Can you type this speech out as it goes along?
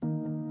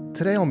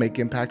Today on Make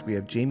Impact, we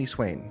have Jayme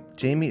Swain.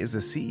 Jayme is the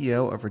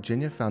CEO of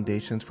Virginia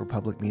Foundations for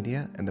Public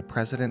Media and the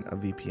president of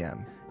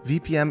VPM.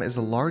 VPM is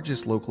the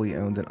largest locally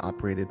owned and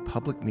operated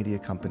public media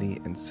company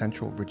in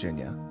Central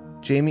Virginia.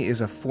 Jayme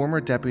is a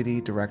former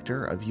deputy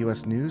director of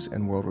U.S. News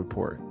and World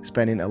Report,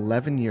 spending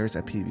 11 years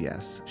at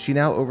PBS. She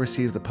now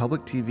oversees the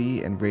public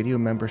TV and radio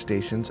member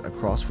stations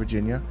across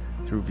Virginia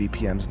through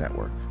VPM's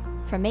network.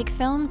 From Make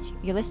Films,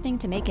 you're listening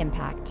to Make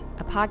Impact,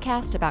 a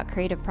podcast about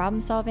creative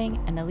problem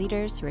solving and the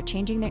leaders who are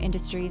changing their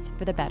industries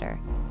for the better.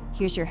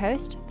 Here's your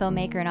host,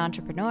 filmmaker and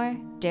entrepreneur,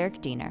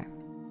 Derek Diener.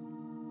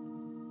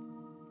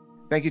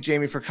 Thank you,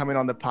 Jayme, for coming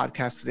on the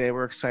podcast today.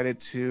 We're excited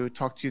to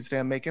talk to you today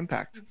on Make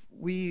Impact.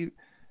 We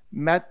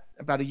met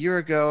about a year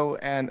ago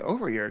and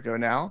over a year ago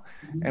now,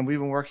 and we've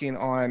been working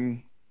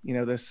on,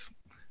 this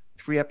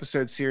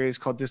 3-episode series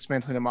called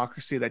Dismantling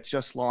Democracy that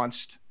just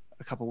launched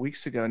a couple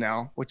weeks ago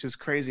now, which is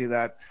crazy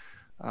that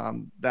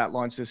that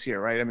launched this year,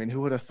 right? I mean, who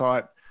would have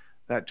thought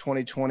that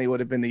 2020 would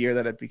have been the year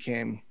that it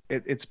became?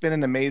 It's been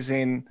an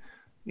amazing,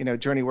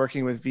 journey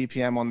working with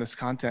VPM on this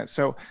content.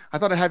 So I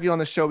thought I'd have you on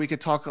the show. We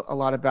could talk a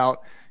lot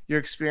about your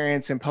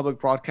experience in public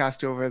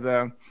broadcast over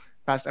the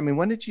past. I mean,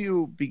 when did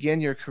you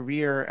begin your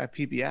career at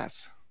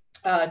PBS?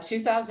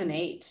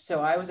 2008.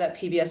 So I was at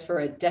PBS for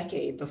a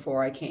decade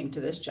before I came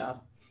to this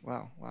job.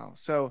 Wow.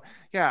 So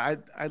yeah,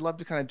 I'd love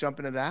to kind of jump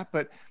into that.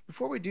 But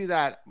before we do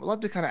that, I'd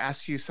love to kind of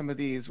ask you some of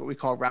these, what we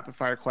call rapid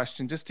fire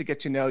questions, just to get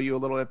to know you a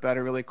little bit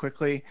better really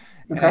quickly.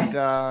 Okay.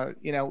 And,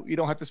 you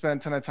don't have to spend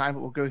a ton of time,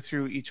 but we'll go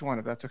through each one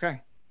if that's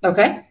okay.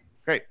 Okay.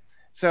 Great.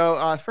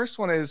 So first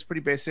one is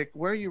pretty basic.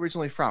 Where are you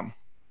originally from?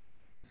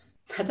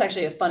 That's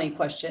actually a funny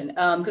question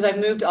because I've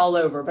moved all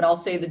over, but I'll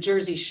say the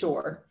Jersey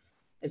Shore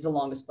is the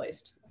longest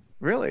placed.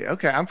 Really?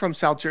 Okay. I'm from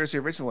South Jersey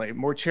originally,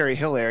 more Cherry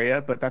Hill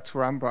area, but that's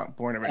where I'm born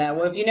originally. Yeah.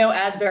 Well, if you know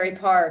Asbury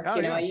Park,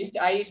 I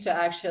used to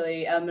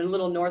actually, I'm a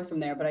little north from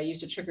there, but I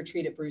used to trick or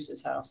treat at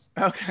Bruce's house.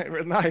 Okay.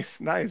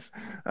 Nice.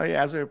 Oh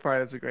yeah. Asbury Park.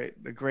 That's a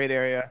great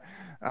area.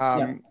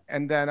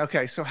 And then,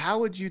 okay. So how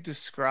would you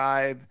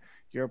describe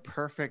your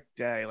perfect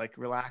day, like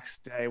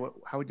relaxed day?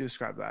 How would you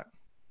describe that?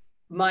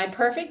 My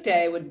perfect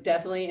day would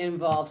definitely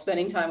involve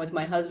spending time with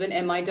my husband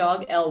and my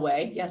dog,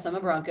 Elway. Yes, I'm a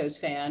Broncos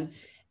fan.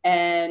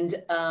 And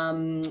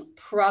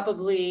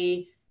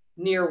probably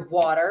near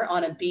water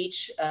on a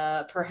beach,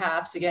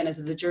 perhaps, again, as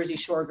the Jersey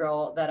Shore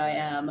girl that I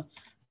am,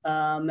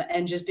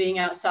 and just being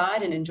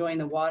outside and enjoying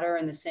the water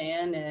and the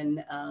sand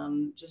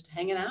and just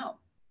hanging out.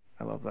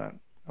 I love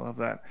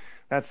that.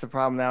 That's the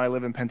problem now. I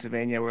live in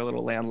Pennsylvania. We're a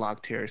little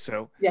landlocked here.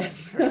 So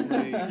yes,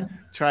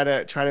 try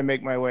to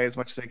make my way as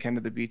much as I can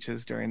to the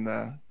beaches during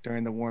the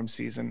warm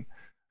season.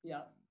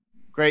 Yeah.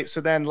 Great.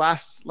 So then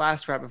last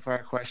rapid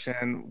fire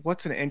question.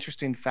 What's an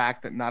interesting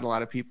fact that not a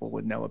lot of people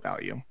would know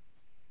about you?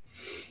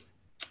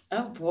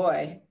 Oh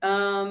boy.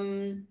 I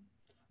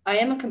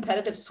am a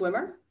competitive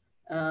swimmer.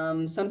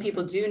 Some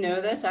people do know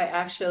this.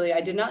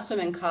 I did not swim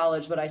in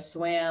college, but I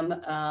swam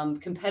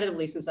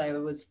competitively since I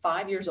was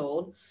 5 years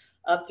old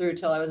up through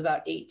till I was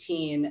about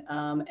 18.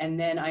 And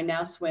then I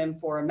now swim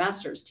for a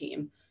master's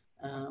team.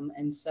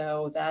 And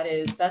so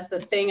that's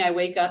the thing. I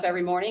wake up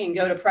every morning and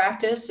go to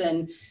practice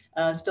and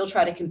still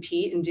try to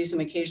compete and do some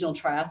occasional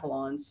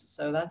triathlons.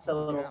 So that's a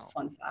little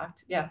fun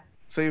fact. Yeah.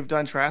 So you've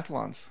done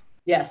triathlons?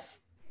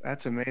 Yes.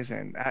 That's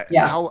amazing.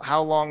 Yeah.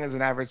 How long does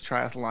an average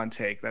triathlon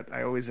take? That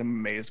I always am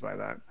amazed by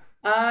that.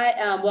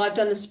 I've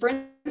done the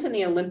sprint and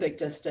the Olympic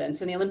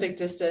distance. And the Olympic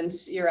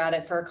distance, you're at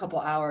it for a couple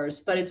hours.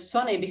 But it's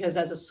funny because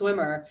as a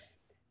swimmer,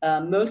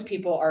 most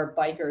people are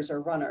bikers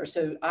or runners.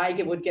 So I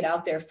would get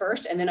out there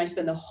first, and then I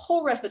spend the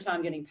whole rest of the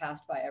time getting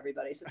passed by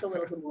everybody. So it's a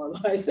little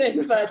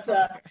demoralizing,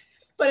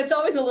 but it's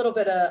always a little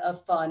bit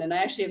of fun. And I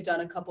actually have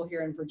done a couple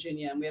here in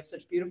Virginia, and we have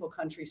such beautiful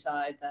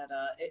countryside that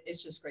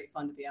it's just great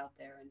fun to be out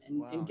there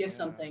and give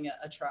something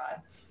a try.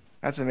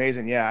 That's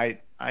amazing. Yeah,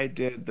 I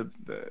did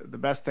the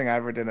best thing I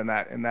ever did in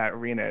that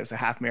arena is a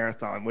half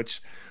marathon,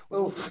 which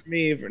was for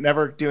me,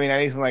 never doing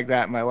anything like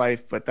that in my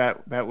life. But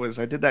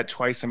I did that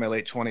twice in my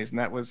late 20s, and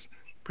that was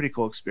a pretty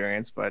cool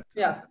experience. But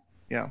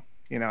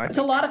it's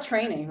a lot of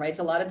training, right? It's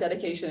a lot of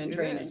dedication and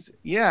training.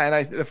 Yeah,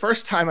 and the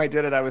first time I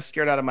did it, I was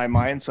scared out of my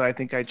mind, so I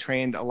think I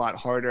trained a lot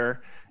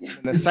harder. Yeah.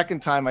 And the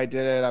second time I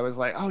did it, I was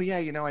like, oh yeah,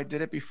 I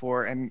did it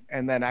before, and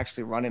then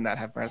actually running that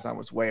half marathon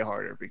was way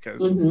harder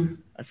because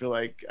I feel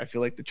like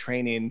the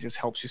training just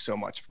helps you so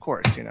much, of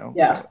course,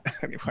 Yeah.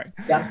 So, anyway.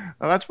 Yeah.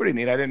 Well, that's pretty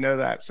neat. I didn't know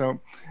that. So,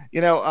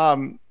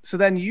 so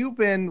then you've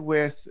been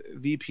with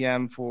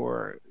VPM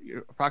for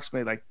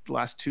approximately like the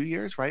last 2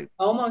 years, right?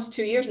 Almost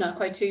 2 years, not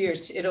quite 2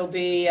 years. It'll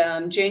be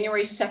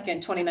January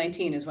 2nd,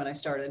 2019 is when I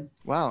started.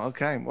 Wow.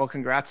 Okay. Well,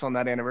 congrats on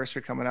that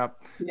anniversary coming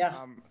up.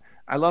 Yeah.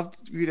 I love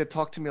you to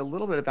talk to me a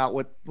little bit about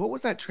what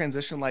was that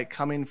transition like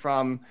coming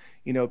from,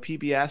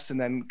 PBS and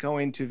then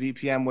going to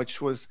VPM,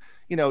 which was,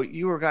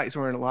 you guys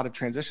were in a lot of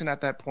transition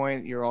at that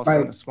point. You're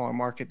also in a smaller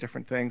market,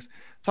 different things.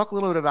 Talk a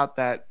little bit about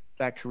that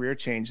career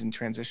change and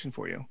transition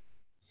for you.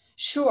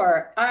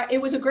 Sure. It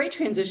was a great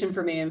transition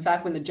for me. In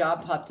fact, when the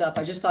job popped up,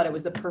 I just thought it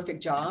was the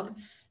perfect job.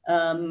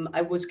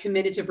 I was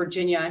committed to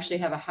Virginia. I actually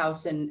have a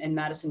house in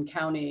Madison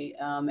County.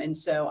 And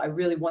so I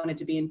really wanted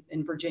to be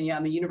in Virginia.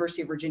 I'm a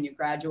University of Virginia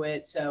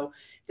graduate. So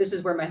this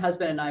is where my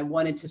husband and I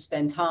wanted to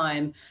spend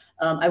time.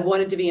 I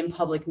wanted to be in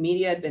public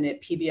media. I'd been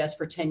at PBS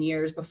for 10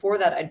 years. Before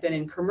that, I'd been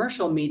in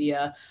commercial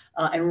media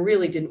and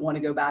really didn't want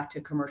to go back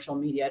to commercial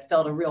media. I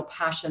felt a real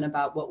passion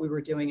about what we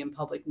were doing in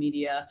public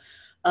media.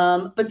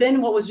 But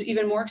then what was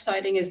even more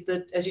exciting is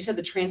as you said,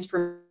 the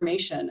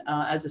transformation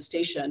as a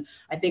station.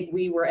 I think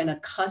we were in a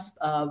cusp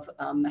of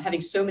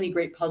having so many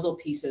great puzzle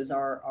pieces.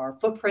 Our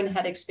footprint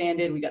had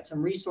expanded. We got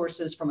some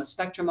resources from a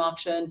Spectrum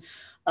auction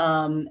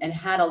and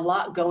had a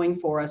lot going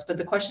for us. But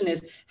the question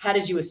is, how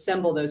did you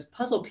assemble those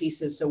puzzle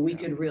pieces so we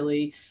could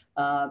really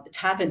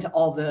tap into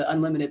all the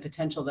unlimited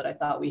potential that I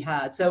thought we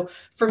had? So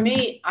for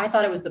me, I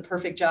thought it was the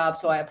perfect job.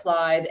 So I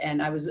applied,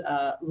 and I was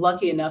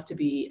lucky enough to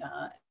be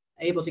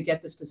able to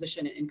get this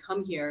position and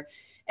come here.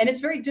 And it's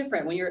very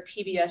different. When you're at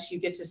PBS, you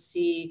get to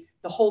see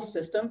the whole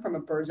system from a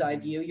bird's eye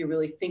view. You're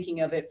really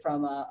thinking of it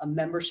from a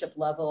membership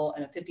level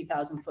and a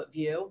 50,000 foot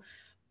view.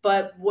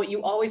 But what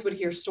you always would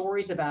hear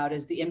stories about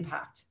is the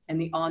impact and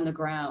the on the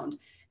ground.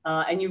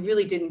 And you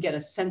really didn't get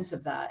a sense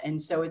of that.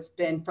 And so it's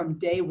been from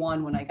day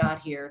one when I got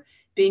here,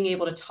 being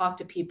able to talk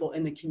to people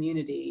in the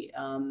community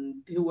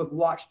who have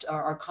watched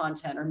our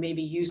content or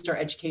maybe used our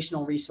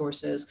educational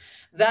resources.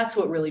 That's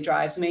what really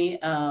drives me.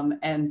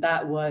 And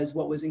that was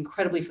what was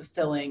incredibly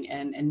fulfilling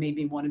and made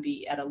me want to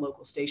be at a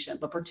local station,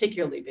 but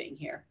particularly being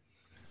here.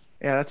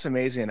 Yeah, that's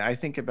amazing. I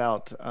think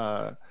about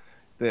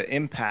the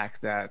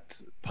impact that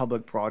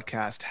public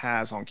broadcast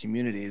has on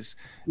communities.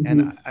 Mm-hmm.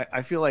 And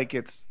I feel like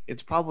it's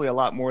probably a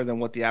lot more than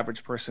what the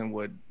average person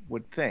would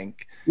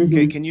think. Mm-hmm.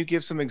 Okay, can you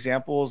give some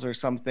examples or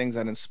some things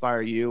that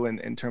inspire you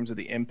in terms of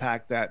the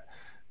impact that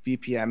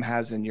VPM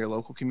has in your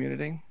local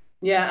community?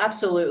 Yeah,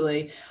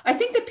 absolutely. I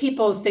think that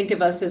people think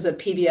of us as a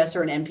PBS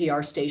or an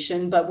NPR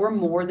station, but we're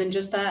more than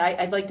just that.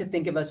 I'd like to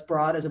think of us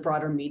as a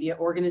broader media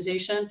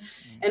organization.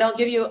 Mm-hmm.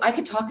 And I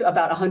could talk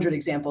about 100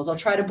 examples. I'll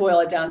try to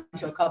boil it down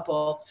to a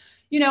couple.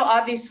 You know,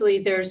 obviously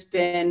there's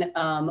been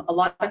a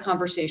lot of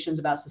conversations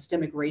about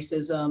systemic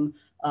racism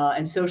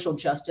and social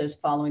justice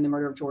following the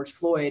murder of George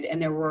Floyd.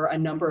 And there were a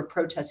number of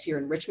protests here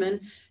in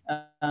Richmond.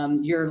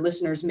 Your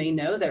listeners may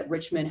know that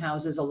Richmond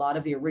houses a lot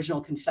of the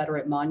original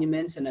Confederate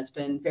monuments, and it's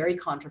been very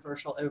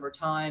controversial over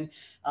time.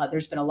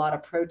 There's been a lot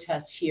of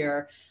protests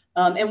here.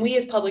 And we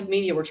as public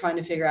media, we're trying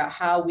to figure out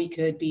how we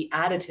could be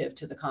additive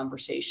to the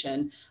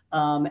conversation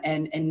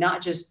and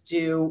not just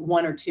do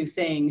one or two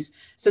things.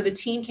 So the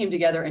team came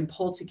together and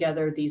pulled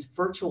together these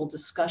virtual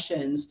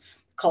discussions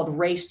called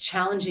Race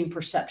Challenging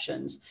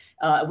Perceptions.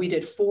 We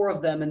did 4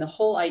 of them. And the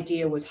whole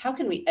idea was, how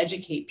can we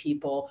educate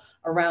people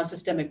around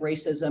systemic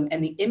racism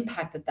and the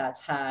impact that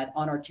that's had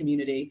on our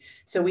community?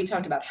 So we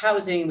talked about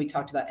housing, we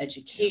talked about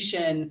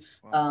education,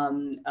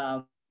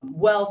 wow.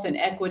 Wealth and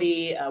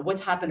equity,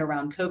 what's happened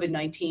around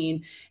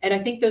COVID-19. And I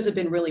think those have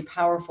been really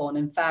powerful. And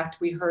in fact,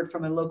 we heard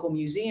from a local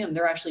museum,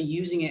 they're actually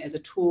using it as a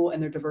tool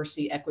in their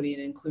diversity, equity,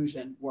 and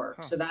inclusion work.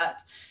 Huh. So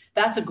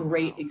that's a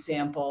great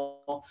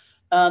example.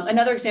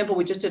 Another example,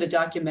 we just did a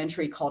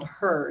documentary called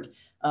Heard.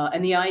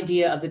 And the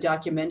idea of the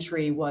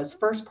documentary was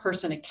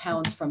first-person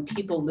accounts from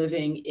people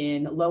living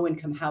in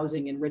low-income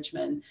housing in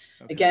Richmond.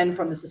 Okay. Again,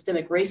 from the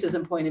systemic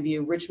racism point of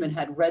view, Richmond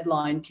had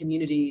redlined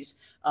communities,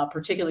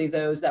 particularly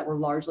those that were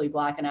largely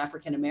Black and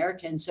African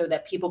American, so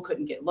that people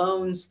couldn't get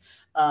loans.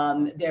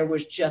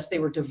 They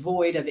were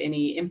devoid of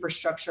any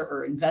infrastructure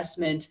or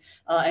investment,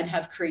 and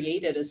have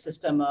created a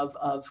system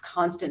of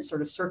constant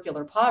sort of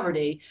circular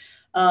poverty.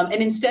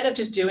 And instead of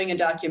just doing a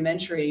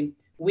documentary,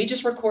 we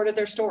just recorded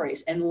their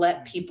stories and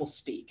let people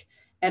speak.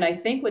 And I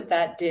think what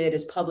that did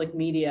as public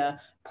media,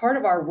 part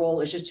of our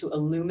role is just to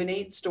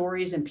illuminate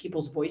stories and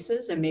people's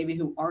voices and maybe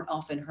who aren't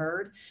often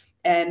heard.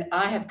 And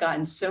I have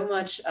gotten so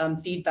much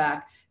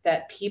feedback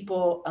that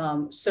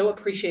people so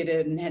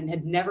appreciated and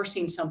had never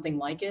seen something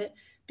like it,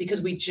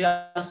 because we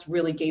just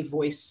really gave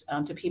voice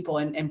to people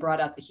and brought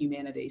out the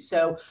humanity.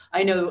 So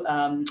I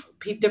know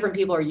different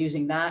people are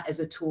using that as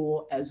a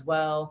tool as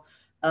well.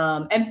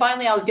 And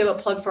finally, I'll give a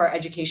plug for our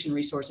education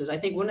resources. I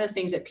think one of the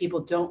things that people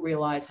don't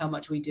realize how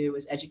much we do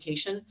is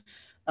education.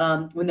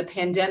 When the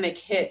pandemic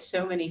hit,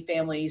 so many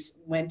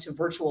families went to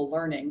virtual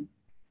learning.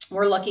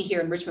 We're lucky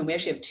here in Richmond, we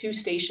actually have 2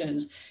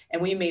 stations, and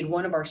we made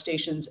one of our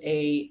stations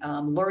a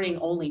learning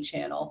only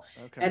channel.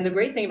 Okay. And the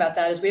great thing about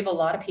that is we have a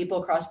lot of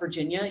people across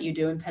Virginia, you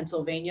do in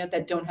Pennsylvania,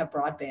 that don't have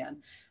broadband.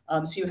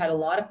 So you had a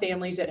lot of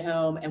families at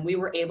home, and we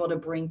were able to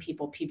bring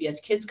people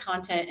PBS Kids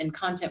content and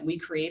content we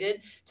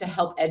created to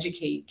help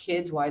educate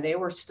kids while they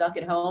were stuck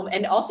at home,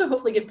 and also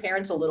hopefully give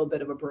parents a little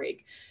bit of a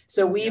break.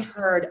 So we've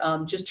heard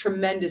just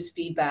tremendous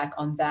feedback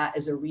on that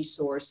as a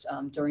resource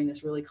during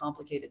this really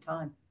complicated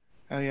time.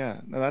 Oh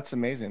yeah, no, that's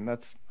amazing.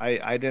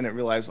 I didn't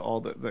realize all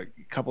the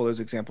couple of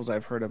those examples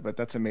I've heard of, but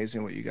that's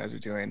amazing what you guys are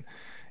doing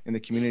in the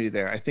community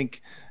there. I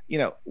think,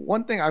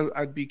 one thing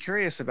I'd be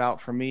curious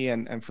about for me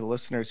and for the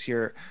listeners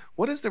here,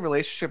 what is the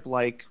relationship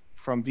like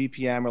from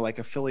VPM or like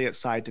affiliate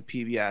side to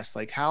PBS?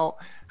 Like how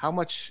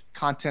much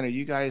content are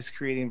you guys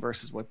creating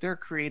versus what they're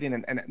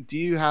creating? And do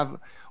you have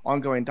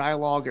ongoing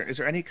dialogue, or is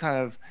there any kind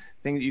of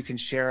thing that you can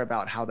share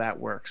about how that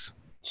works?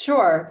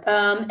 Sure.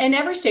 And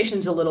every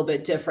station's a little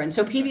bit different.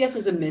 So PBS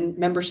is a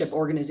membership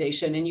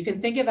organization, and you can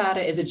think about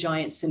it as a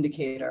giant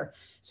syndicator.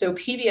 So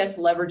PBS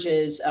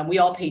leverages, we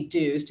all pay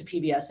dues to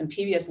PBS, and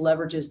PBS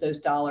leverages those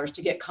dollars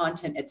to get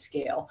content at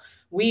scale.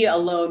 We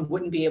alone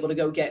wouldn't be able to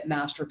go get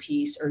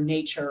Masterpiece or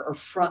Nature or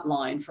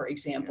Frontline, for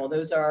example.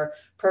 Those are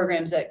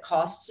programs that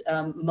cost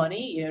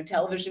money. You know,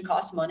 television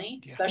costs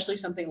money, especially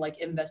something like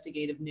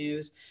investigative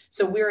news.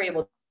 So we're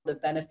able to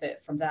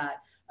benefit from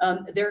that.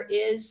 There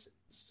is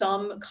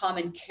some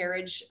common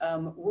carriage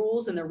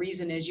rules. And the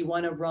reason is you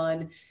want to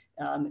run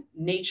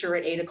Nature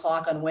at 8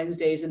 o'clock on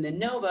Wednesdays and then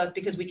Nova,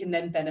 because we can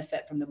then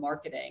benefit from the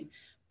marketing.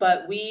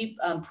 But we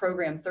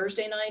program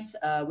Thursday nights,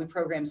 we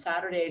program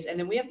Saturdays, and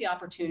then we have the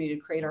opportunity to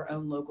create our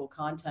own local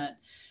content.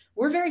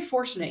 We're very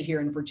fortunate here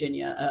in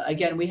Virginia.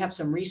 Again, we have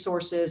some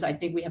resources. I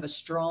think we have a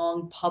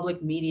strong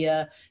public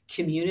media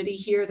community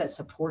here that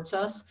supports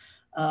us.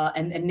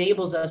 And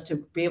enables us to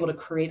be able to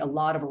create a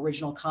lot of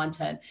original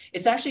content.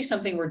 It's actually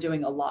something we're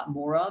doing a lot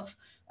more of.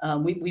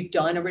 We've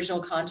done original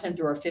content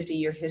through our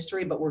 50-year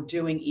history, but we're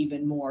doing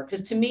even more,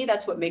 because to me,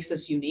 that's what makes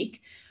us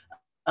unique.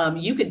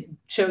 You could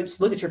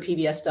look at your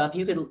PBS stuff,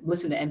 you could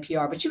listen to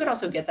NPR, but you could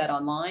also get that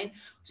online.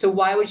 So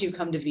why would you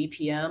come to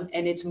VPM?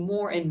 And it's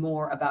more and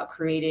more about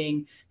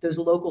creating those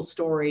local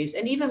stories,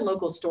 and even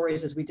local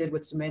stories, as we did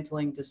with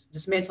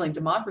dismantling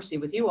democracy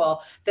with you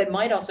all, that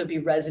might also be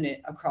resonant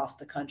across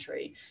the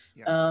country.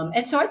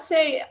 And so I'd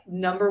say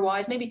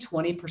number-wise, maybe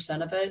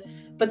 20% of it.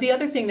 But the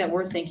other thing that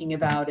we're thinking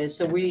about is,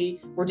 so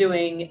we're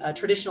doing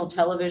traditional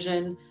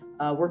television,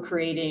 we're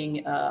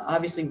creating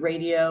obviously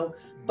radio,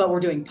 but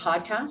we're doing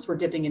podcasts. We're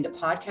dipping into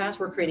podcasts.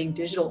 We're creating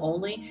digital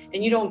only.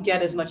 And you don't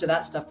get as much of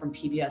that stuff from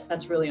PBS.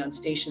 That's really on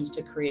stations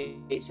to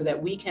create so that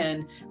we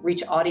can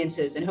reach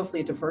audiences, and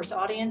hopefully a diverse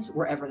audience,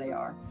 wherever they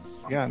are.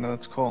 Yeah, no,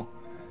 that's cool.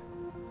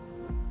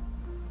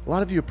 A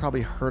lot of you have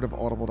probably heard of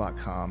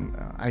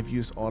audible.com. I've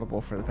used Audible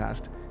for the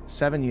past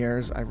 7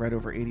 years. I've read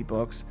over 80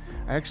 books.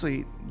 I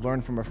actually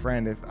learned from a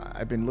friend,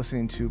 I've been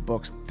listening to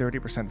books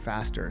 30%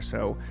 faster.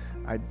 So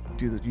I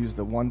use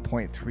the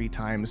 1.3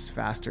 times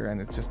faster, and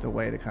it's just a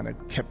way to kind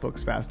of get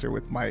books faster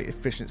with my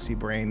efficiency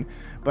brain.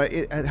 But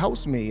it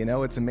helps me,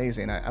 it's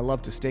amazing. I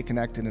love to stay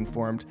connected,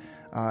 informed,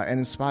 and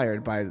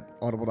inspired by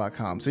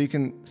audible.com. So you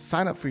can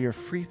sign up for your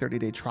free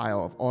 30-day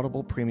trial of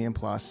Audible Premium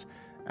Plus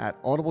at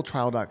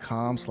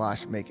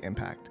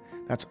audibletrial.com/makeimpact.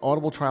 That's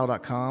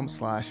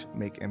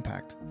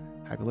audibletrial.com/makeimpact.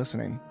 Happy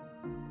listening.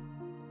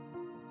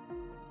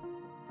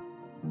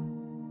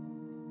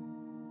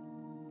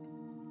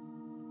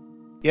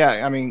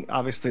 Yeah, I mean,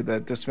 obviously the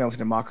Dismantling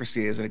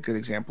Democracy is a good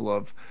example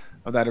of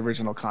that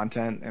original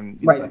content, and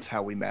that's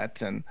how we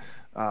met. And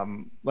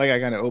like I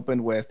kind of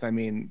opened with, I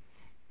mean,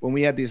 when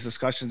we had these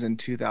discussions in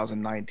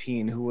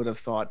 2019, who would have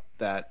thought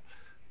that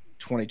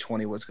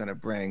 2020 was going to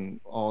bring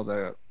all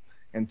the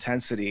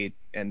intensity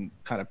and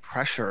kind of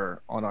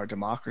pressure on our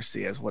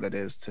democracy as what it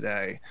is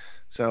today?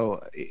 So,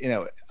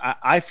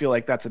 I feel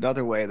like that's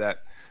another way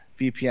that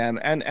VPM,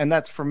 and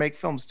that's for Make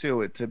Films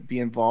too, to be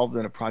involved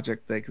in a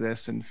project like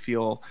this and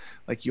feel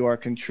like you are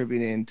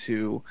contributing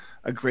to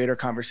a greater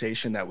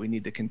conversation that we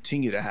need to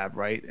continue to have,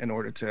 right, in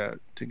order to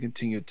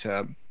continue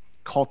to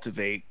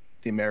cultivate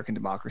the American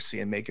democracy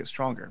and make it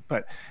stronger.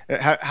 But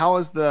how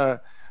has the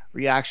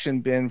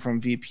reaction been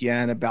from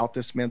VPN about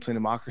Dismantling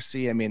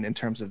Democracy? I mean, in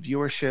terms of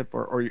viewership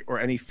or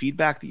any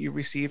feedback that you've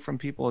received from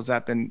people,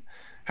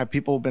 have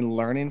people been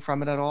learning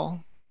from it at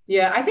all?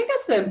 Yeah, I think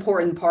that's the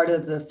important part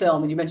of the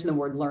film. And you mentioned the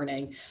word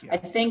learning. Yeah. I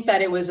think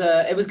that it was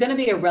going to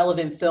be a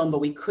relevant film, but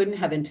we couldn't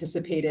have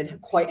anticipated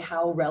quite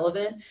how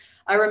relevant.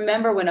 I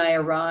remember when I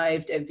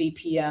arrived at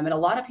VPM, and a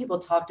lot of people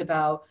talked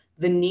about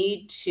the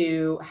need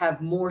to have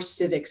more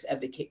civics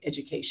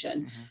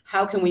education. Mm-hmm.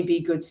 How can we be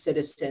good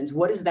citizens?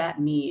 What does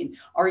that mean?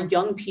 Are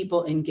young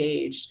people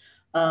engaged?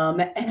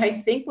 And I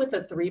think what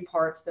the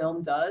 3-part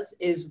film does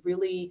is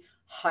really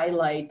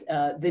highlight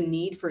the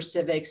need for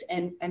civics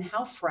and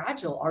how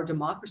fragile our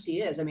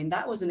democracy is. I mean,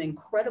 that was an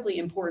incredibly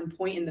important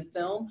point in the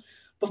film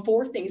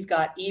before things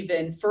got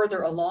even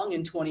further along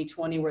in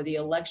 2020, where the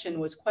election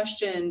was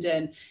questioned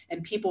and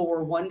people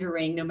were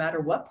wondering, no matter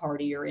what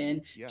party you're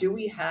in, do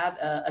we have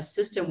a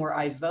system where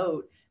I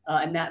vote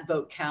and that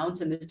vote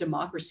counts, and this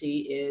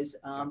democracy is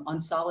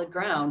on solid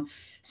ground.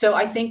 So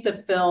I think the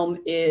film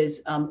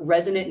is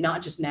resonant,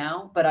 not just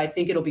now, but I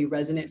think it'll be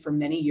resonant for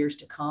many years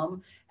to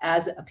come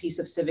as a piece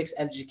of civics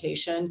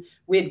education.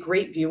 We had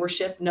great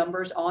viewership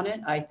numbers on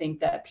it. I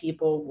think that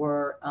people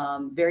were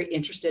very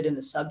interested in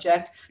the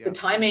subject. Yeah. The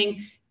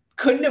timing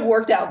couldn't have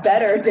worked out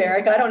better,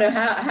 Derek. I don't know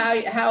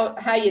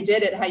how you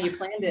did it, how you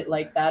planned it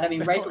like that. I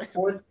mean, right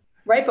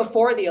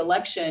before the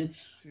election.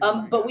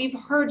 But we've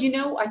heard,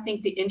 I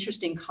think the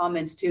interesting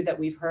comments too that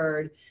we've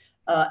heard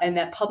and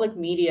that public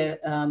media,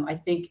 I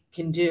think,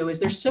 can do is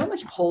there's so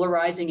much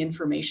polarizing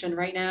information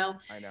right now.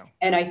 I know.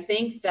 And I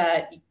think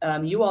that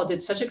you all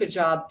did such a good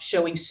job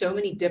showing so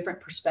many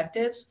different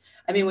perspectives.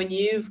 I mean, when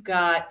you've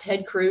got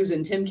Ted Cruz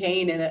and Tim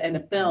Kaine in a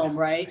film,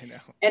 right?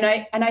 I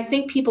know. And I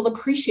think people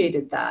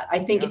appreciated that. I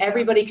think Yeah.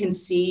 everybody can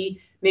see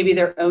maybe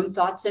their own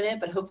thoughts in it,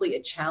 but hopefully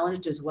it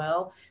challenged as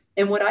well.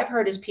 And what I've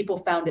heard is people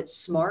found it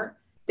smart.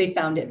 They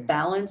found it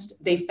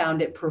balanced. They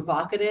found it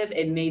provocative.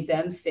 It made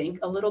them think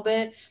a little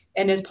bit.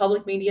 And as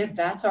public media,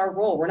 that's our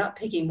role. We're not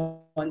picking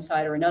one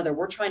side or another.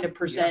 We're trying to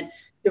present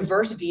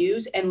diverse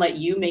views and let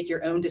you make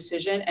your own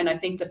decision. And I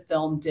think the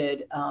film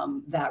did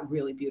that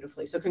really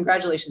beautifully. So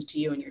congratulations to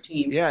you and your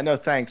team. Yeah, no,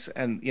 thanks.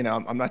 And,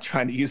 I'm not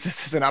trying to use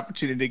this as an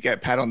opportunity to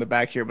get pat on the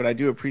back here, but I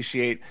do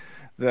appreciate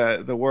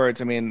the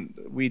words. I mean,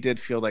 we did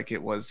feel like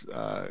it was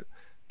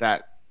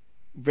that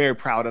very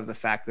proud of the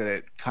fact that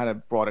it kind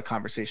of brought a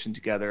conversation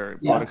together,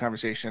 brought a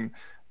conversation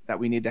that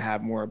we need to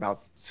have more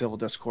about civil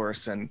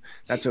discourse, and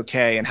that's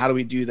okay. And how do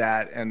we do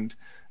that? And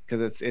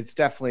because it's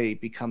definitely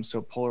become so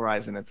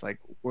polarized, and it's like,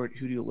 who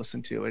do you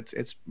listen to?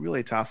 It's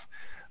really tough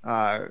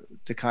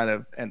to kind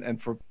of,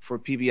 and for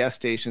PBS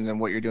stations, and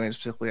what you're doing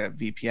specifically at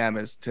VPM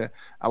is to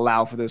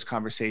allow for those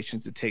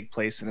conversations to take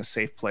place in a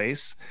safe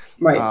place.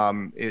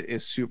 Right.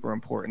 Is super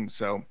important.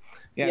 So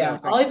yeah.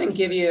 No, I'll even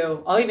give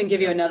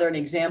you another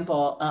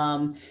example.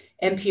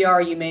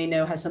 NPR, you may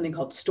know, has something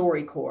called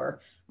StoryCorps.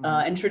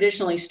 And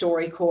traditionally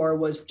StoryCorps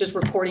was just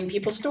recording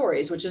people's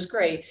stories, which is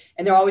great.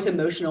 And they're always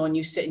emotional, and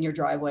you sit in your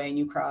driveway and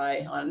you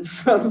cry on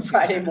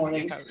Friday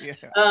mornings.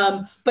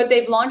 But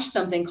they've launched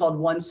something called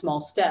One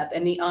Small Step.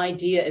 And the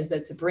idea is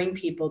that to bring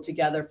people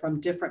together from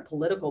different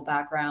political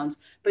backgrounds,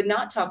 but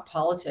not talk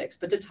politics,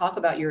 but to talk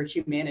about your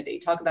humanity,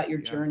 talk about your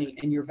journey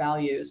and your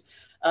values.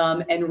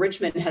 And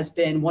Richmond has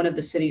been one of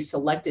the cities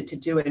selected to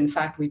do it. In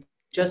fact, we've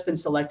just been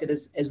selected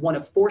as one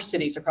of 4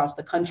 cities across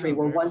the country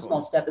where One Small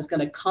Step is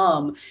going to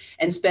come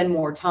and spend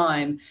more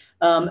time.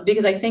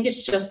 Because I think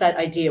it's just that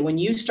idea. When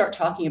you start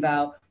talking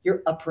about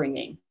your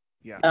upbringing,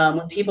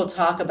 when people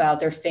talk about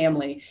their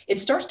family, it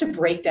starts to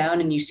break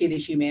down and you see the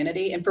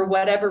humanity. And for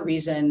whatever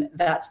reason,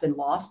 that's been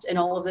lost in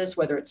all of this,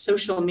 whether it's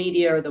social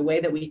media or the way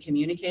that we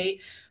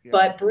communicate.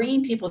 But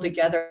bringing people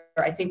together,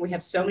 I think we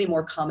have so many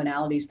more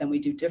commonalities than we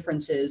do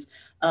differences.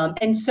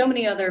 And so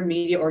many other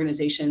media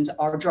organizations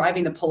are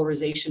driving the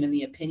polarization and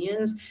the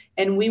opinions.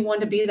 And we want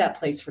to be that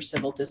place for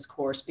civil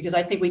discourse, because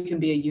I think we can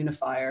be a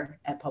unifier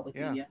at public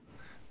media.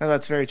 No,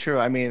 that's very true.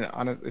 I mean,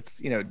 it's,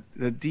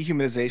 the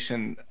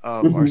dehumanization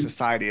of our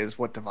society is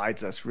what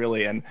divides us,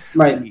 really. And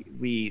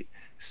we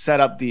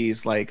set up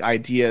these like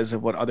ideas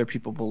of what other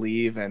people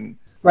believe, and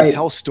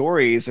tell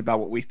stories about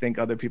what we think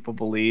other people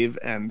believe.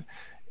 And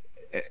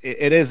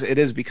it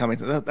is becoming,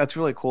 that's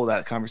really cool,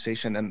 that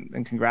conversation.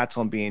 And congrats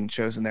on being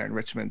chosen there in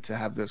Richmond to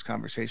have those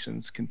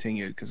conversations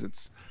continued, because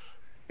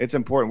it's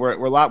important. We're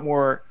a lot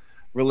more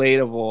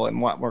relatable and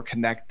a lot more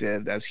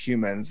connected as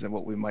humans than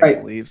what we might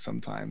believe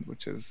sometimes,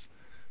 which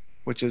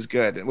is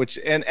good.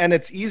 And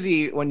it's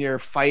easy when you're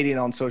fighting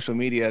on social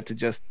media to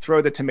just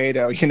throw the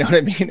tomato, you know what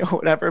I mean, or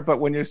whatever.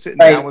 But when you're sitting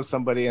down with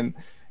somebody and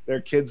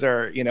their kids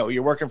are,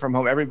 you're working from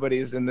home,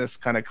 everybody's in this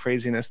kind of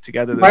craziness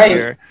together this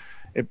year.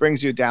 It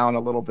brings you down a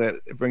little bit.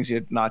 It brings you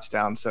a notch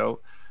down. So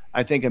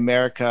I think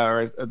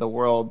America or the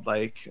world,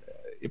 like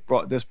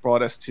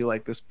brought us to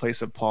like this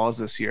place of pause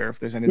this year. If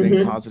there's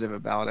anything positive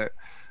about it,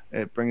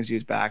 it brings you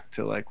back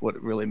to like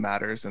what really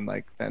matters, and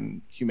like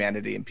then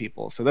humanity and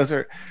people. So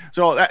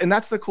and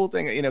that's the cool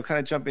thing, kind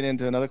of jumping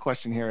into another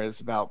question here is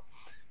about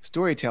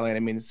storytelling. I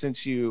mean,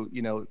 since you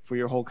for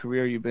your whole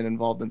career, you've been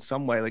involved in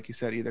some way, like you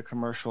said, either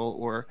commercial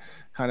or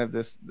kind of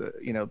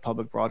the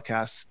public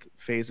broadcast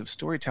phase of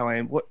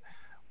storytelling.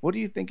 What do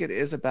you think it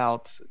is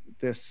about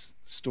this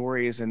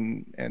stories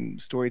and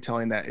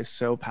storytelling that is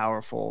so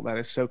powerful, that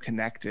is so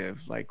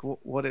connective? Like,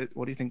 what do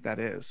you think that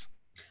is?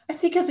 I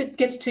think as it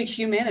gets to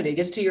humanity, it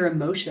gets to your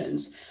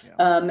emotions.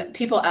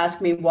 People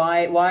ask me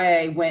why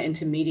I went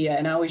into media,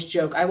 and I always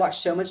joke, I watched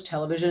so much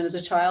television as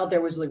a child, there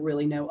was like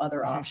really no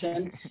other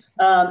option.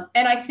 And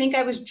I think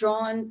I was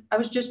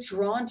just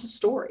drawn to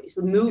stories,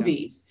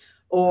 movies,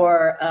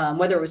 or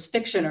whether it was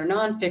fiction or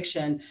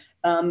nonfiction.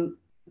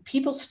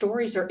 People's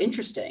stories are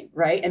interesting,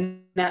 right?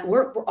 And that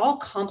we're all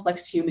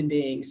complex human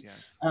beings,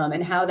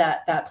 and how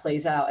that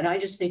plays out. And I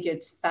just think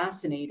it's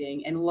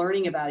fascinating, and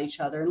learning about each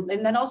other.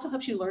 And that also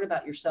helps you learn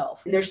about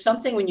yourself. There's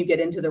something when you get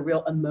into the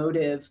real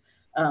emotive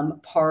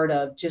part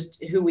of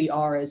just who we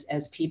are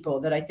as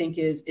people that I think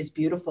is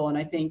beautiful. And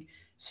I think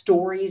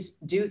stories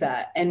do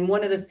that. And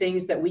one of the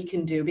things that we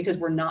can do, because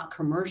we're not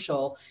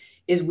commercial,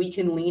 is we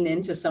can lean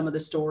into some of the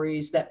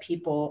stories that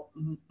people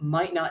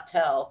might not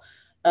tell.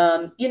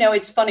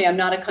 It's funny. I'm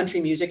not a country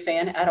music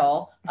fan at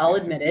all. I'll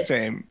admit it.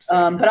 Same.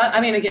 But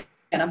I mean, again,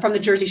 I'm from the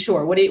Jersey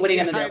Shore. What are you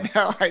going to do?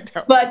 I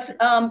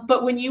know.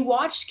 But when you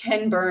watched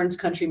Ken Burns'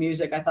 country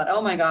music, I thought,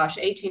 oh my gosh,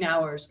 18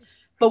 hours.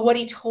 But what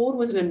he told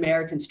was an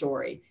American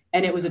story,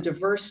 and it was a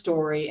diverse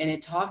story. And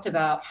it talked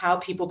about how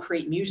people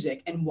create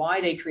music and why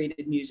they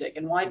created music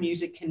and why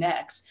music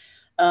connects.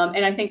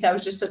 And I think that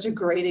was just such a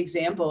great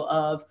example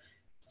of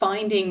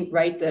finding,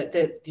 right,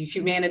 the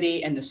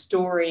humanity and the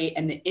story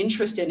and the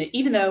interest in it,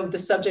 even though the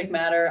subject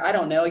matter, I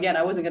don't know, again,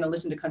 I wasn't going to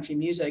listen to country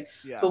music,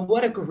 but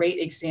what a great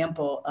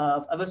example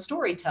of a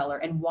storyteller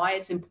and why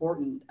it's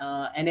important.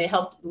 And it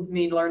helped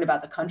me learn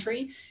about the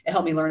country. It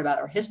helped me learn about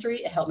our history.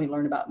 It helped me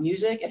learn about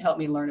music. It helped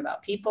me learn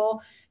about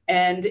people.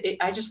 And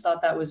I just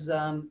thought that was,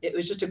 it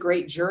was just a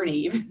great journey,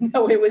 even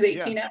though it was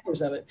 18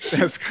 hours of it.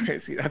 That's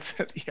crazy. That's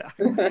it. Yeah.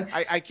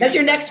 I can't. That's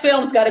your next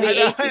film's got to be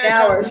 18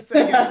 hours.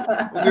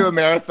 We'll do a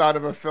marathon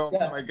of a film.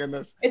 Oh my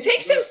goodness. It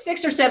takes him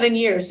 6 or 7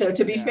 years. So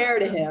to be fair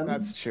to him.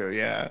 That's true.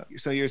 Yeah.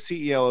 So you're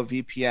CEO of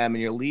VPM and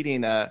you're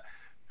leading a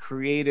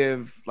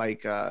creative,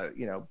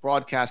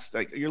 broadcast,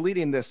 like you're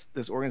leading this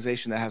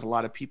organization that has a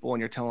lot of people and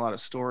you're telling a lot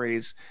of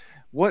stories.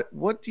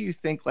 What do you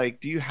think,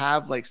 do you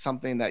have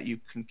something that you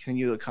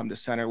continue to come to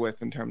center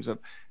with in terms of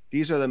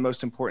these are the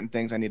most important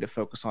things I need to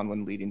focus on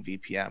when leading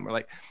VPM,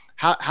 or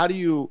how do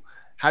you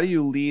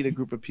lead a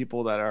group of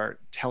people that are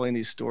telling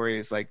these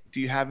stories? Do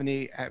you have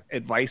any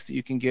advice that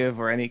you can give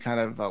or any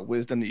kind of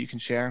wisdom that you can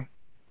share?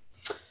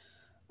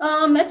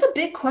 That's a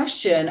big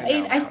question.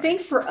 I think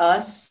for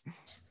us,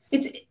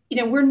 it's,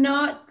 we're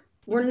not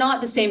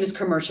the same as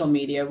commercial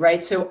media,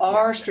 right? So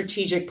our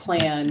strategic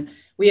plan,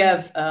 we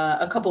have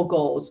a couple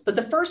goals, but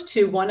the first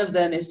two, one of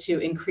them is to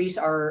increase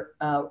our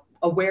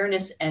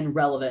awareness and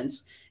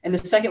relevance. And the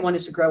second one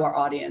is to grow our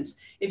audience.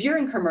 If you're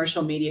in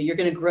commercial media, you're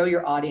going to grow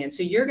your audience.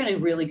 So you're going to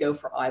really go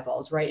for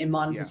eyeballs, right? In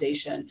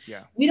monetization.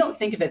 Yeah. We don't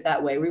think of it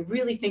that way. We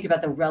really think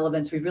about the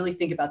relevance. We really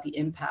think about the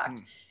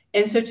impact.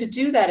 And so to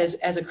do that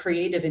as a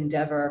creative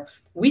endeavor,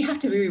 we have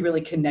to be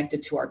really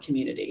connected to our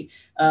community.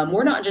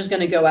 We're not just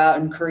going to go out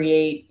and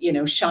create,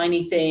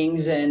 shiny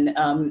things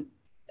and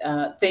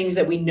things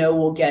that we know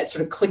will get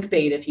sort of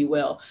clickbait, if you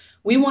will.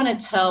 We want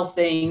to tell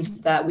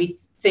things that we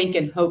think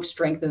and hope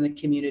strengthen the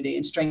community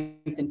and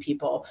strengthen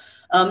people.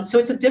 So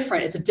it's a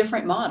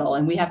different model,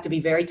 and we have to be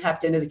very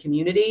tapped into the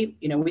community.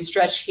 We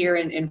stretch here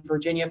in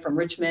Virginia from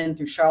Richmond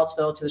through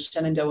Charlottesville to the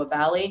Shenandoah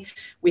Valley.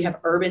 We have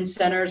urban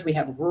centers, we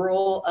have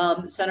rural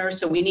centers.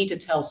 So we need to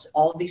tell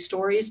all of these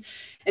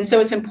stories. And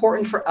so it's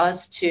important for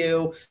us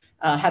to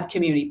have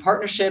community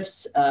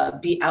partnerships,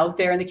 be out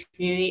there in the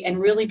community and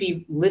really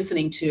be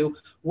listening to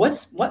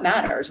what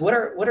matters. What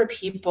are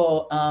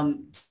people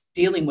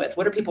dealing with?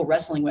 What are people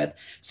wrestling with?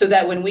 So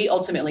that when we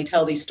ultimately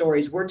tell these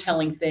stories, we're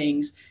telling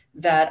things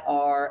that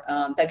are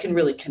that can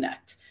really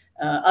connect.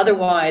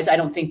 Otherwise, I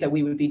don't think that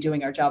we would be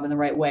doing our job in the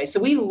right way. So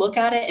we look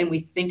at it and we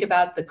think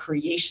about the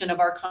creation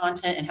of our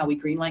content and how we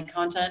greenlight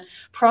content,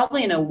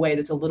 probably in a way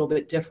that's a little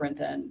bit different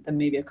than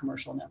maybe a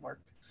commercial network.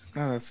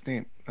 Oh, that's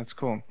neat. That's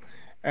cool.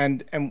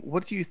 And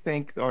what do you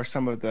think are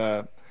some of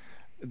the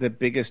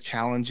biggest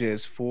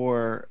challenges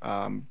for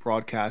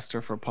broadcast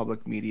or for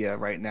public media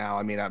right now?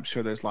 I mean, I'm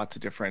sure there's lots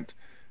of different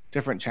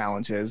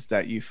challenges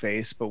that you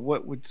face, but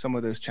what would some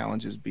of those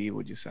challenges be,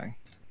 would you say?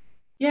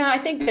 Yeah, I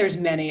think there's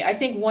many. I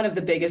think one of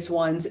the biggest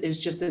ones is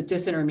just the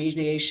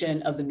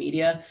disintermediation of the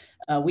media.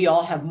 We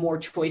all have more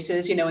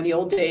choices. In the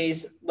old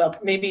days, well,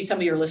 maybe some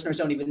of your listeners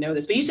don't even know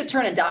this, but you used to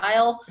turn a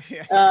dial,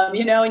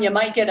 and you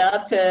might get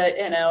up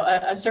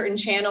to, a certain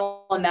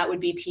channel, and that would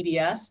be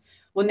PBS.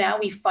 Well, now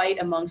we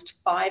fight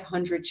amongst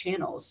 500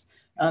 channels.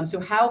 So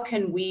how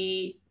can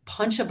we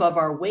punch above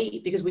our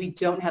weight because we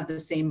don't have the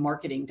same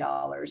marketing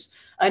dollars?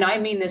 And I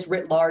mean this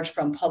writ large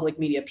from public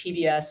media,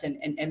 PBS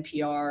and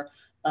NPR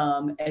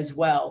as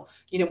well.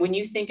 When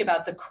you think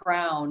about The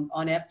Crown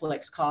on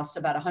Netflix cost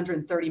about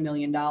 $130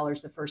 million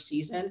the first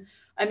season.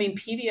 I mean,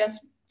 PBS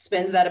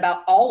spends that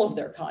about all of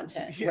their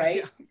content,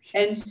 right?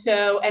 Yeah. And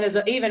so,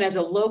 and even as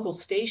a local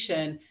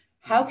station,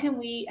 how can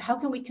we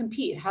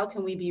compete? How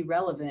can we be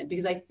relevant?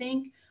 Because I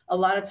think a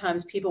lot of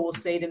times people will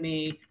say to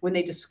me when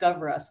they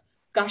discover us,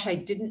 gosh, I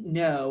didn't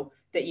know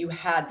that you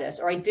had this,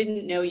 or I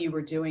didn't know you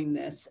were doing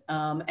this.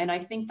 And I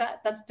think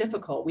that's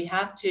difficult. We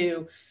have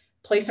to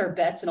place our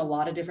bets in a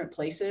lot of different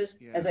places.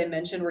 Yeah. As I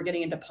mentioned, we're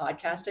getting into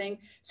podcasting.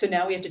 So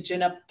now we have to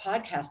gin up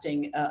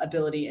podcasting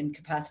ability and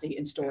capacity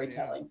in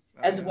storytelling,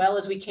 as well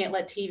as we can't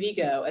let TV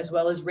go, as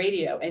well as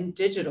radio and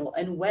digital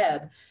and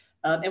web.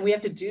 And we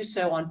have to do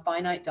so on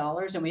finite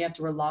dollars, and we have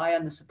to rely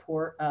on the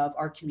support of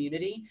our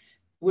community,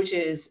 which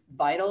is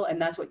vital.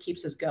 And that's what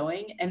keeps us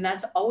going. And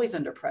that's always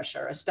under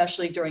pressure,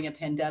 especially during a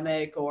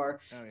pandemic or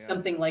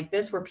something like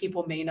this, where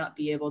people may not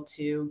be able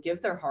to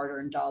give their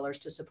hard-earned dollars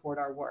to support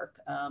our work.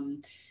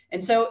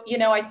 And so,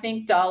 I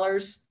think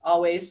dollars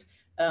always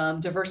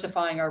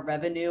diversifying our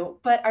revenue,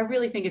 but I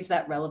really think it's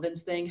that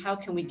relevance thing. How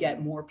can we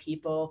get more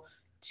people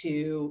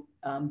to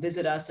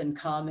visit us and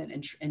come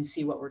and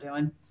see what we're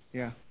doing?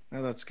 Yeah,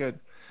 no, that's good.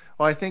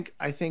 Well, I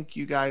think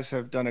you guys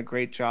have done a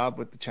great job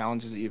with the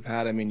challenges that you've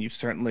had. I mean, you've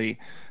certainly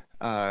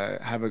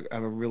have a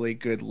really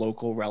good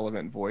local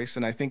relevant voice.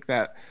 And I think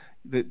that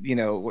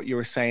what you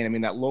were saying, I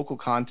mean, that local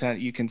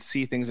content, you can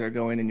see things that are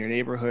going in your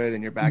neighborhood,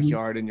 in your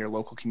backyard, in your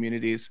local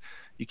communities.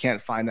 You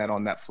can't find that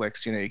on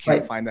Netflix, you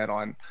can't find that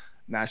on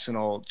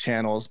national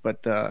channels,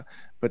 but to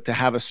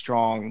have a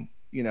strong,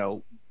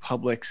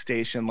 public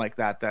station like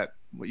that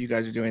what you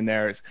guys are doing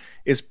there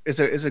is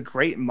a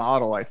great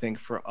model, I think,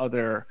 for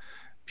other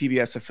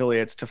PBS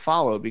affiliates to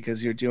follow,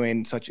 because you're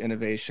doing such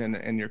innovation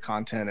in your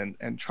content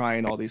and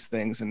trying all these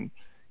things and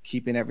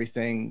keeping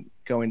everything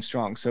going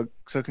strong. So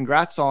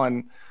congrats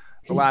on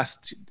the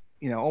last,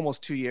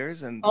 almost 2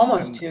 years.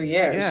 Almost 2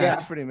 years. Yeah.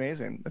 That's pretty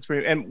amazing. That's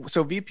pretty. And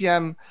so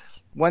VPM,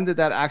 when did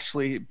that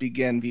actually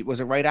begin? Was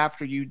it right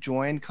after you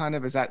joined, kind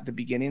of? Is that the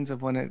beginnings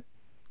of when it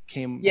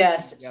came?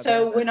 Yes. together?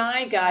 So when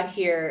I got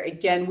here,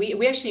 again,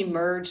 we actually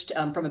merged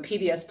from a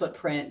PBS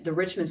footprint. The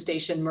Richmond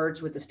station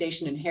merged with the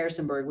station in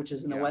Harrisonburg, which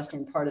is in the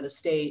western part of the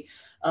state.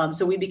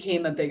 So we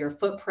became a bigger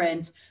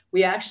footprint.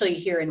 We actually,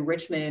 here in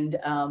Richmond,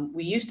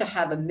 we used to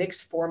have a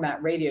mixed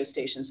format radio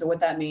station. So what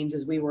that means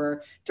is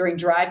during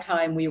drive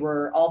time, we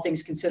were All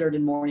Things Considered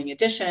in Morning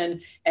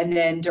Edition. And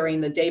then during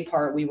the day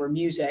part, we were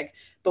music.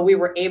 But we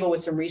were able, with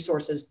some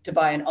resources, to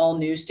buy an all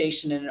news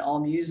station and an all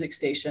music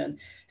station.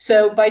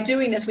 So by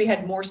doing this, we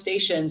had more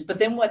stations. But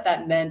then what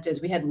that meant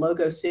is we had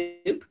logo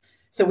soup.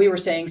 So we were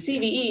saying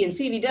CVE and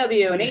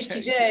CVW and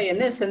HTJ and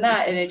this and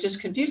that, and it just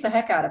confused the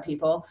heck out of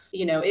people.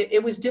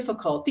 It was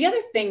difficult. The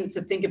other thing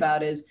to think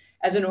about is,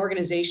 as an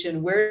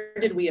organization, where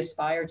did we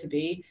aspire to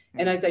be?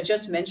 And as I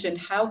just mentioned,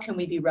 how can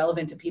we be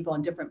relevant to people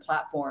on different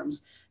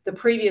platforms? The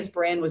previous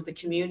brand was the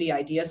community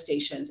idea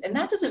stations, and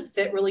that doesn't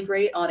fit really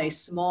great on a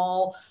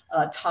small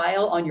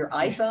tile on your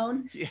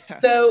iPhone. Yeah.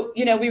 So,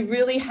 we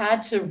really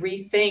had to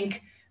rethink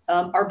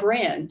our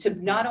brand, to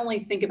not only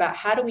think about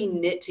how do we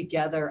knit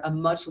together a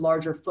much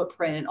larger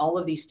footprint in all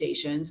of these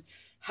stations,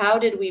 how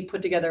did we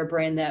put together a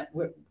brand that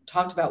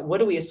talked about what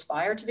do we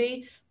aspire to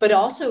be, but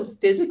also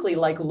physically,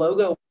 like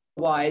logo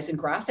wise and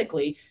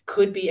graphically,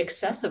 could be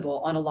accessible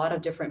on a lot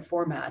of different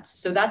formats.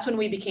 So that's when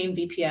we became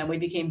VPM. We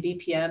became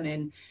VPM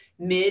in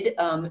mid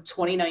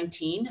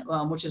 2019,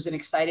 which is an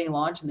exciting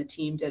launch, and the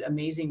team did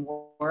amazing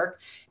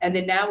work. And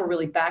then now we're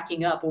really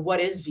backing up. Well, what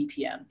is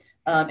VPM?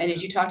 And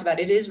as you talked about,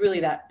 it is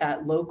really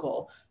that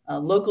local.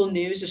 Local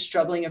news is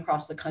struggling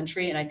across the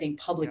country, and I think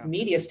public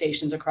media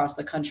stations across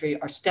the country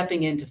are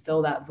stepping in to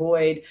fill that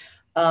void.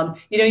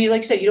 You like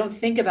I said, you don't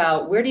think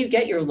about, where do you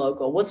get your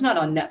local? Well, it's not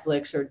on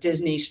Netflix or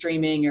Disney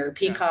streaming or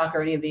Peacock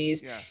or any of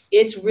these.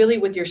 It's really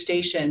with your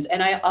stations.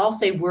 And I'll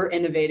say we're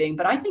innovating,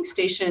 but I think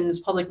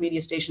public media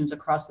stations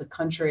across the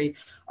country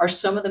are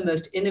some of the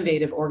most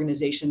innovative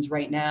organizations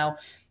right now,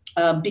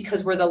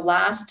 because we're the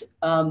last,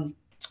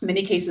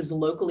 many cases,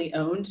 locally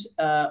owned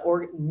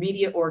or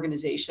media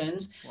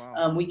organizations.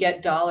 Wow. We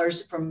get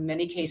dollars from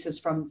many cases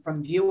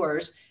from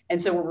viewers. And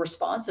so we're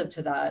responsive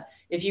to that.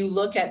 If you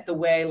look at the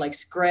way like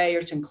Gray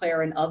or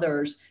Sinclair and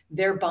others,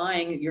 they're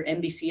buying your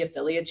NBC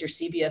affiliates, your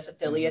CBS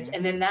affiliates,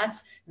 and then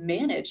that's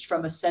managed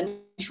from a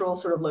central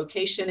sort of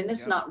location. And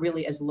it's not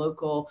really as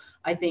local,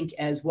 I think,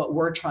 as what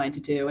we're trying to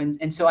do.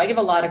 And so I give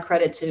a lot of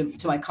credit to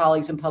my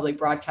colleagues in public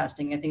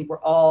broadcasting. I think we're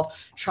all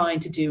trying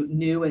to do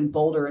new and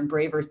bolder and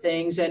braver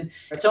things. And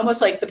it's almost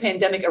like the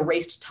pandemic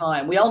erased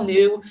time. We all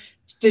knew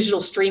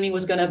digital streaming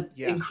was going to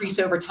increase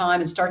over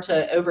time and start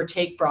to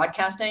overtake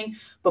broadcasting.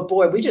 But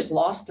boy, we just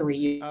lost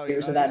 3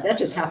 years of that. That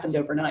just happened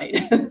overnight.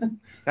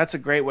 That's a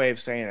great way of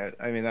saying it.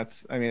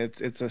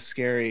 It's a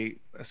scary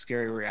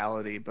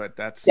reality, but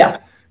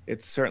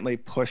it's certainly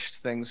pushed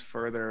things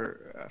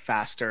further,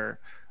 faster.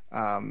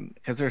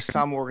 Because there's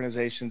some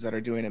organizations that are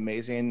doing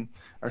amazing,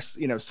 or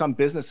some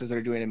businesses that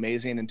are doing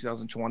amazing in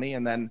 2020,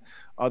 and then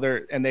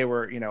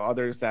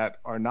others that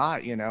are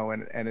not,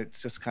 and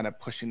it's just kind of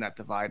pushing that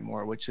divide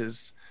more, which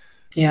is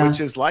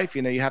life.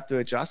 You have to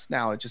adjust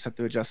now. Just have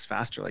to adjust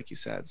faster, like you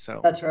said.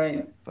 So that's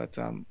right. But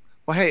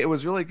well, hey, it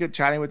was really good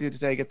chatting with you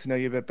today. Get to know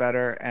you a bit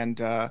better,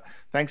 and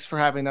thanks for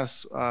having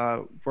us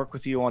work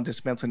with you on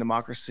Dismantling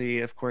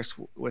Democracy. Of course,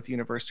 with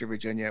University of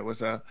Virginia, it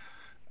was a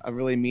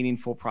really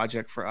meaningful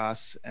project for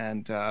us,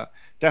 and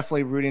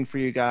definitely rooting for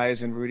you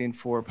guys and rooting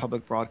for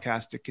public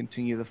broadcast to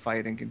continue the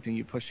fight and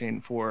continue pushing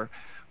for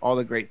all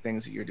the great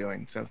things that you're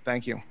doing. So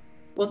thank you.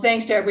 Well,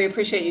 thanks, Derek. We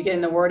appreciate you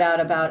getting the word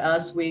out about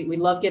us. We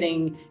love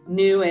getting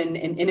new and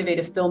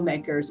innovative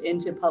filmmakers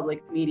into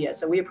public media.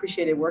 So we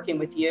appreciated working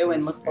with you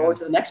and look forward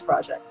to the next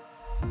project.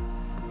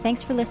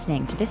 Thanks for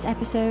listening to this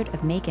episode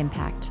of Make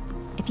Impact.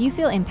 If you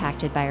feel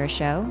impacted by our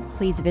show,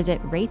 please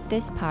visit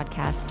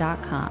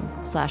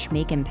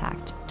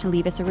ratethispodcast.com/makeimpact to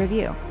leave us a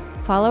review.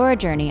 Follow our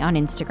journey on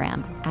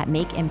Instagram at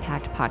Make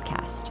Impact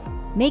Podcast.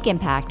 Make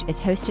Impact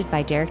is hosted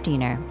by Derek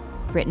Diener,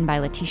 written by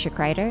Letitia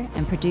Kreider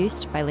and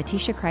produced by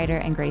Letitia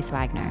Kreider and Grace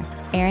Wagner.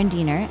 Aaron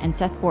Diener and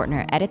Seth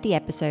Bortner edit the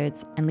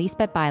episodes, and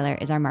Lisbeth Byler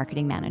is our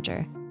marketing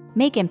manager.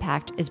 Make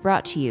Impact is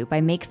brought to you by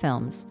Make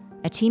Films,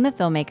 a team of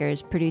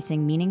filmmakers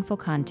producing meaningful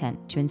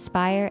content to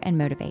inspire and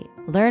motivate.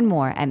 Learn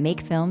more at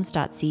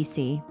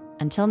makefilms.cc.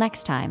 Until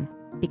next time,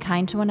 be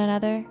kind to one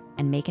another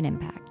and make an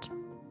impact.